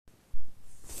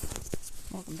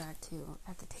Welcome back to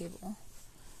At the Table.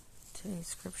 Today's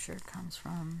scripture comes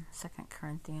from 2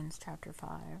 Corinthians chapter 5,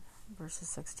 verses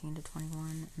 16 to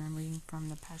 21, and I'm reading from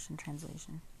the Passion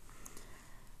Translation.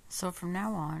 So from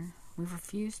now on, we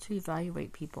refuse to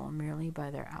evaluate people merely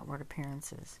by their outward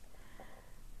appearances,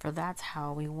 for that's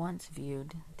how we once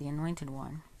viewed the Anointed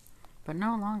One, but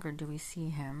no longer do we see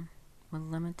him with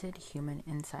limited human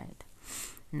insight.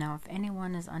 Now, if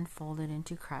anyone is unfolded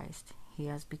into Christ, he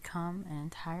has become an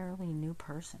entirely new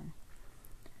person.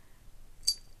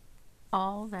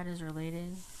 All that is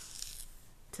related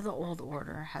to the old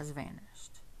order has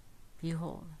vanished.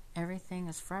 Behold, everything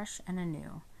is fresh and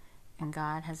anew, and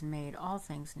God has made all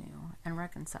things new and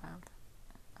reconciled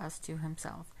us to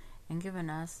himself and given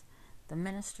us the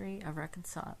ministry of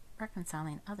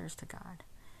reconciling others to God.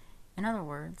 In other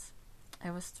words,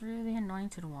 it was through the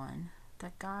Anointed One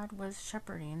that God was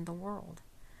shepherding the world,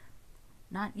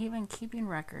 not even keeping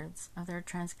records of their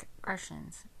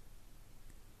transgressions.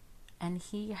 And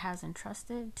he has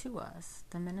entrusted to us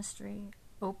the ministry,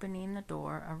 opening the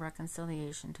door of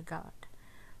reconciliation to God.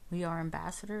 We are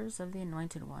ambassadors of the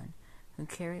Anointed One, who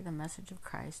carry the message of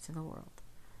Christ to the world,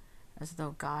 as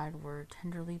though God were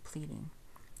tenderly pleading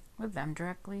with them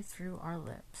directly through our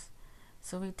lips.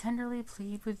 So we tenderly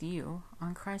plead with you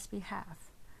on Christ's behalf.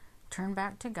 Turn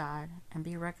back to God and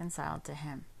be reconciled to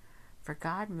him. For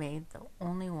God made the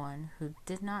only one who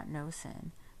did not know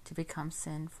sin to become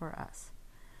sin for us,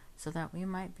 so that we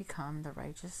might become the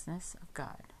righteousness of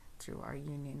God through our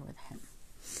union with him.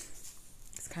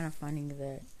 It's kind of funny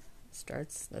that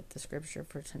the scripture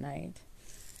for tonight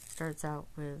starts out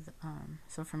with,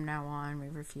 so from now on we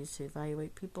refuse to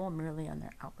evaluate people merely on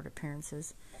their outward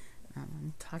appearances.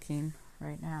 I'm talking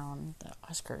right now, and the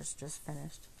Oscars just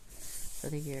finished for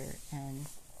the year, and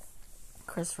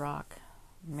Chris Rock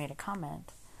made a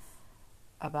comment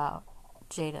about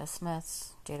Jada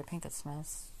Pinkett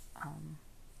Smith's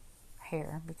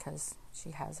hair, because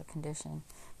she has a condition,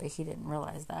 but he didn't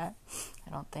realize that, I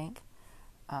don't think,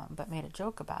 but made a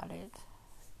joke about it.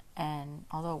 And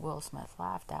although Will Smith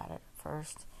laughed at it at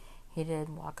first, he did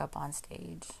walk up on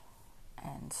stage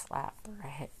and slap or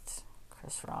hit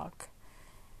Chris Rock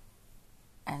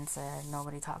and said,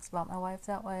 "Nobody talks about my wife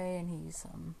that way," and he used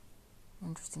some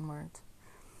interesting words.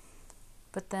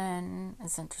 But then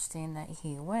it's interesting that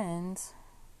he wins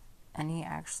and he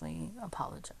actually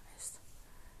apologized.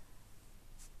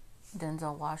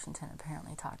 Denzel Washington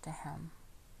apparently talked to him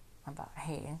about,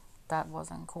 hey, that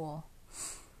wasn't cool.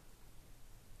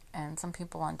 And some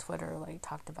people on Twitter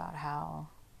talked about how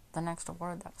the next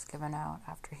award that was given out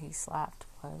after he slapped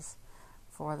was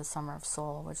for the Summer of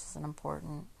Soul, which is an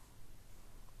important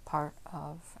part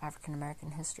of African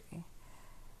American history.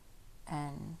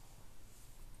 And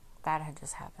that had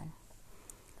just happened.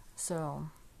 So,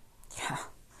 yeah.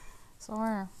 So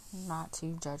we're not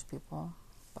to judge people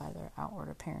by their outward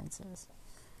appearances.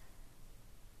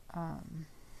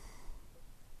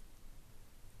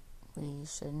 We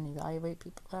shouldn't evaluate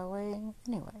people that way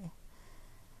anyway.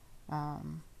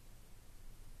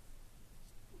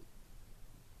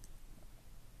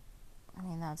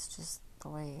 That's just the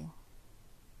way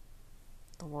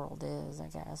the world is, I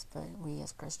guess. But we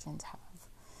as Christians have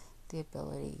the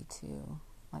ability to,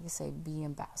 like I say, be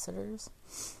ambassadors,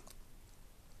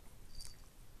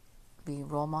 be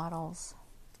role models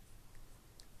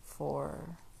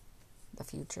for the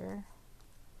future.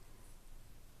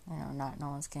 Not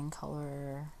knowing skin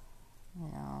color,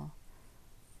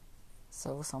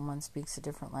 so someone speaks a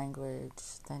different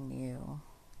language than you,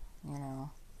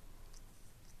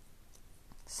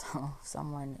 so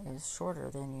someone is shorter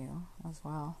than you as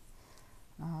well.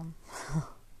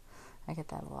 I get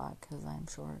that a lot because I'm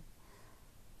short.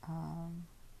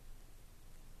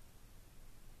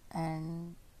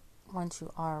 And once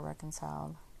you are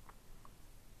reconciled,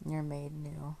 you're made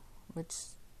new, which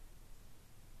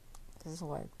is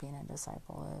what being a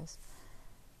disciple is.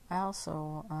 I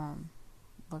also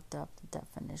looked up the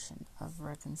definition of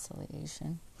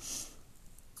reconciliation.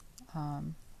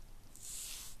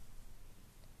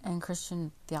 In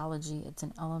Christian theology, it's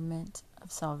an element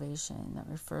of salvation that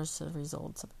refers to the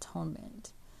results of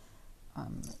atonement.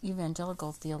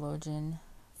 Evangelical theologian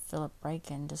Philip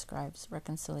Ryken describes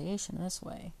reconciliation this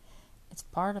way: it's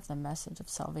part of the message of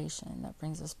salvation that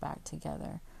brings us back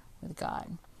together with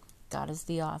God. God is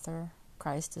the author,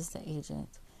 Christ is the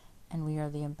agent, and we are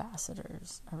the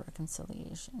ambassadors of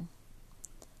reconciliation.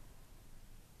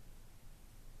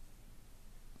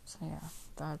 So yeah,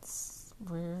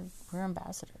 we're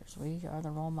ambassadors. We are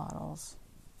the role models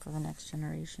for the next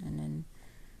generation, and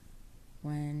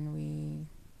when we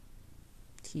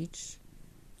teach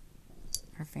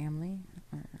our family,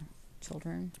 our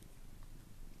children,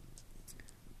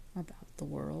 about the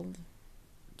world?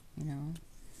 You know,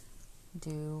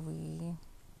 do we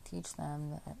teach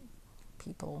them that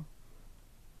people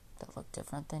that look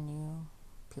different than you,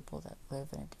 people that live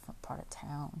in a different part of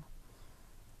town,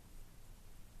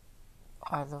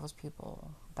 are those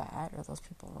people bad? Are those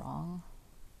people wrong?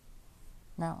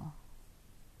 No.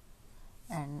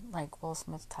 And like Will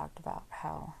Smith talked about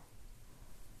how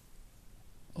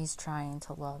he's trying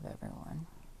to love everyone.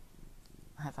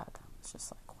 I thought that was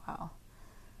just like, wow.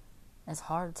 It's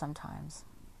hard sometimes.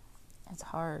 It's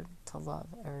hard to love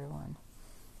everyone.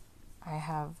 I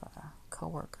have a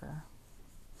coworker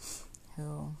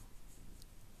who,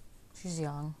 she's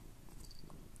young.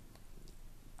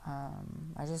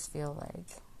 I just feel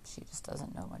like she just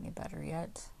doesn't know any better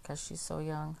yet because she's so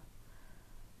young.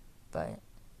 But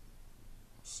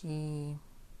she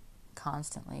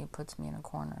constantly puts me in a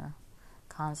corner,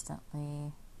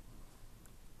 constantly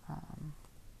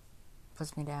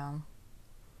puts me down,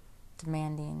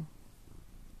 demanding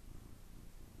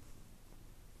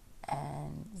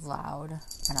and loud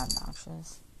and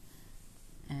obnoxious.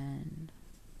 And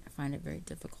I find it very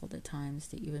difficult at times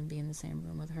to even be in the same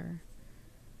room with her.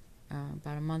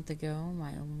 About a month ago,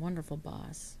 my wonderful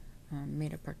boss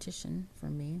made a partition for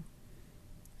me,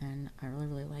 and I really,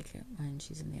 really like it when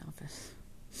she's in the office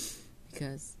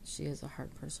because she is a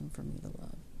hard person for me to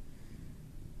love.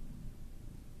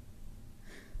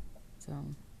 So,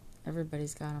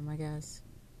 everybody's got them, I guess.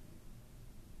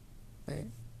 But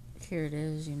here it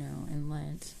is, in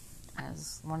Lent,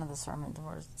 as one of the sermon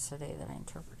words today that I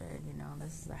interpreted,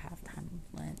 this is the halftime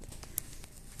of Lent.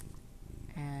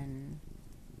 And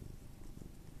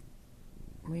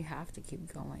we have to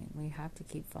keep going. We have to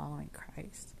keep following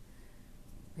Christ.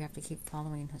 We have to keep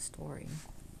following His story.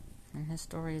 And His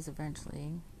story is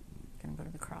eventually going to go to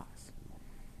the cross.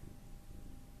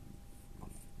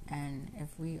 And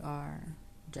if we are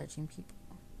judging people,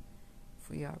 if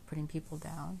we are putting people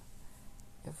down,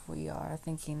 if we are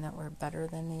thinking that we're better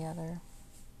than the other,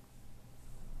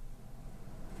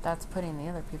 that's putting the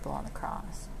other people on the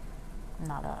cross,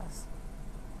 not us.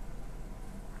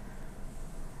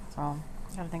 So,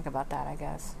 gotta think about that, I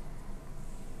guess.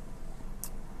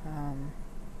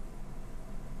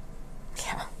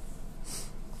 Yeah.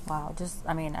 Wow,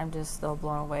 I'm just still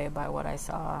blown away by what I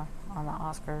saw on the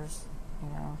Oscars,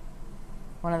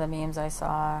 One of the memes I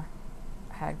saw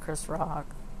had Chris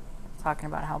Rock talking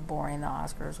about how boring the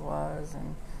Oscars was,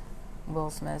 and Will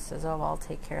Smith says, "Oh, I'll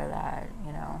take care of that,"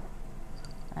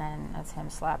 and that's him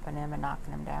slapping him and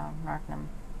knocking him down, knocking him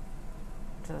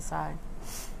to the side.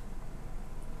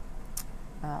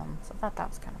 So I thought that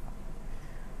was kind of fun.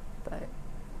 But,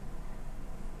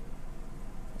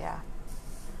 yeah.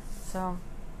 So,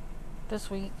 this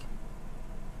week,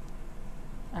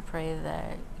 I pray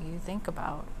that you think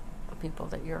about the people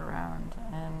that you're around,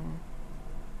 and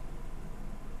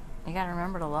you gotta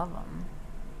remember to love them.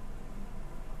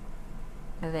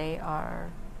 They are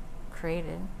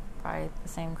created by the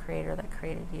same creator that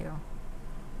created you.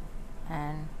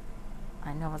 And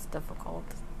I know it's difficult.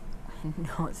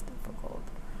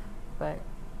 But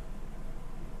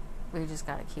we just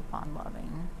gotta keep on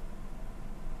loving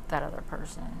that other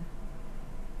person.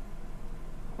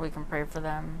 We can pray for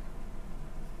them.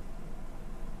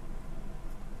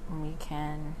 We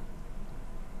can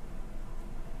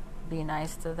be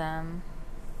nice to them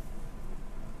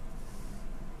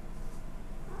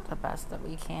the best that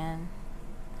we can.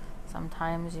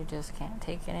 Sometimes you just can't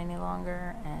take it any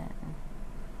longer and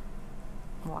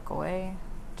walk away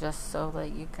just so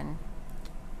that you can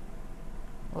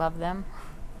love them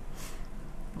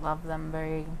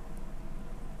very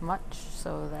much,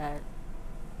 so that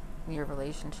your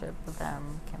relationship with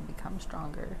them can become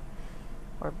stronger,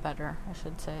 or better, I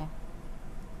should say.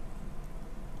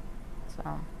 So,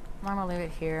 I'm gonna leave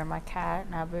it here. My cat,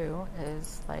 Naboo,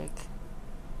 is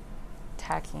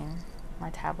attacking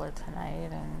my tablet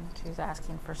tonight, and she's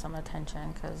asking for some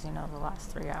attention because, the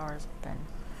last 3 hours I've been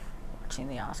watching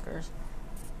the Oscars.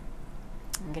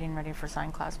 I'm getting ready for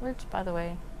sign class, which, by the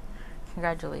way,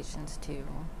 congratulations to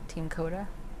Team Coda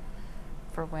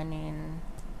for winning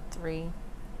 3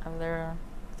 of the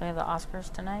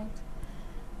Oscars tonight,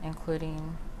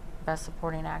 including Best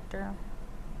Supporting Actor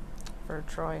for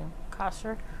Troy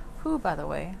Kotsur, who, by the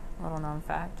way, little known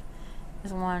fact,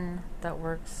 is one that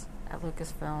works at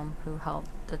Lucasfilm, who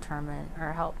helped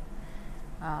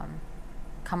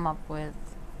come up with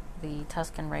the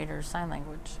Tusken Raiders sign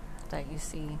language that you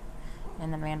see in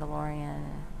The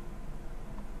Mandalorian,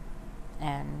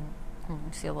 and you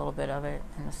see a little bit of it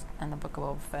in the Book of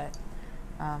Boba Fett.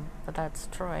 But that's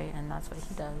Troy, and that's what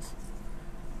he does.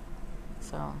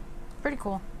 So, pretty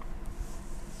cool.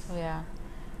 So, yeah.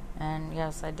 And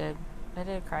yes, I did I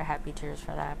did cry happy tears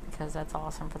for that, because that's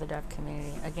awesome for the deaf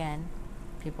community. Again,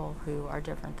 people who are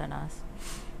different than us.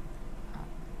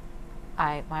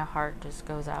 My heart just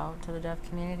goes out to the deaf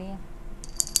community.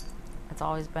 It's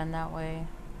always been that way.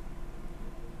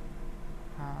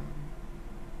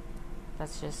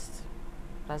 That's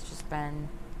just been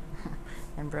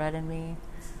inbred in me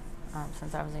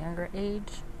since I was a younger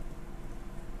age.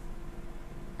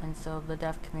 And so the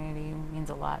deaf community means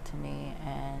a lot to me,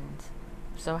 and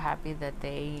I'm so happy that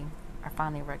they are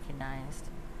finally recognized,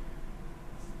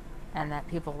 and that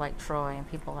people like Troy and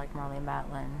people like Marlene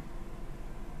Matlin,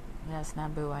 yes,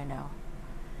 Naboo, I know,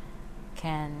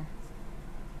 can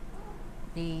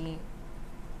be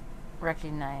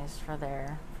recognized for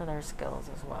their skills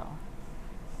as well.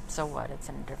 So what? It's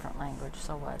in a different language.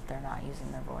 So what? They're not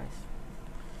using their voice.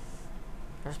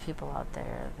 There's people out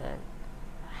there that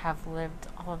have lived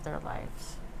all of their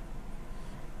lives,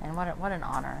 and what an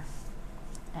honor,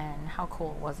 and how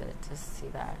cool was it to see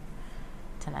that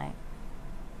tonight.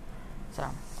 So,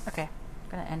 okay, I'm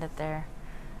gonna end it there.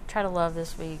 Try to love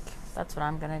this week. That's what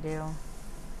I'm gonna do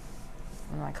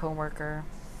with my coworker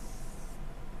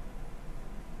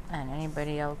and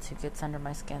anybody else who gets under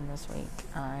my skin this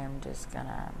week. I'm just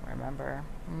gonna remember,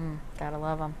 gotta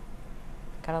love them.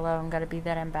 Gotta love them. Gotta be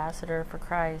that ambassador for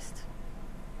Christ,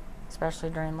 especially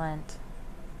during Lent.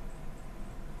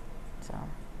 So,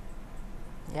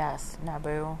 yes,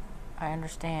 Naboo, I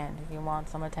understand if you want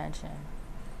some attention.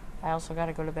 I also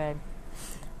gotta go to bed.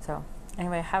 So,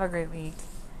 anyway, have a great week,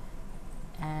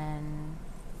 and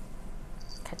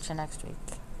catch you next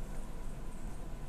week.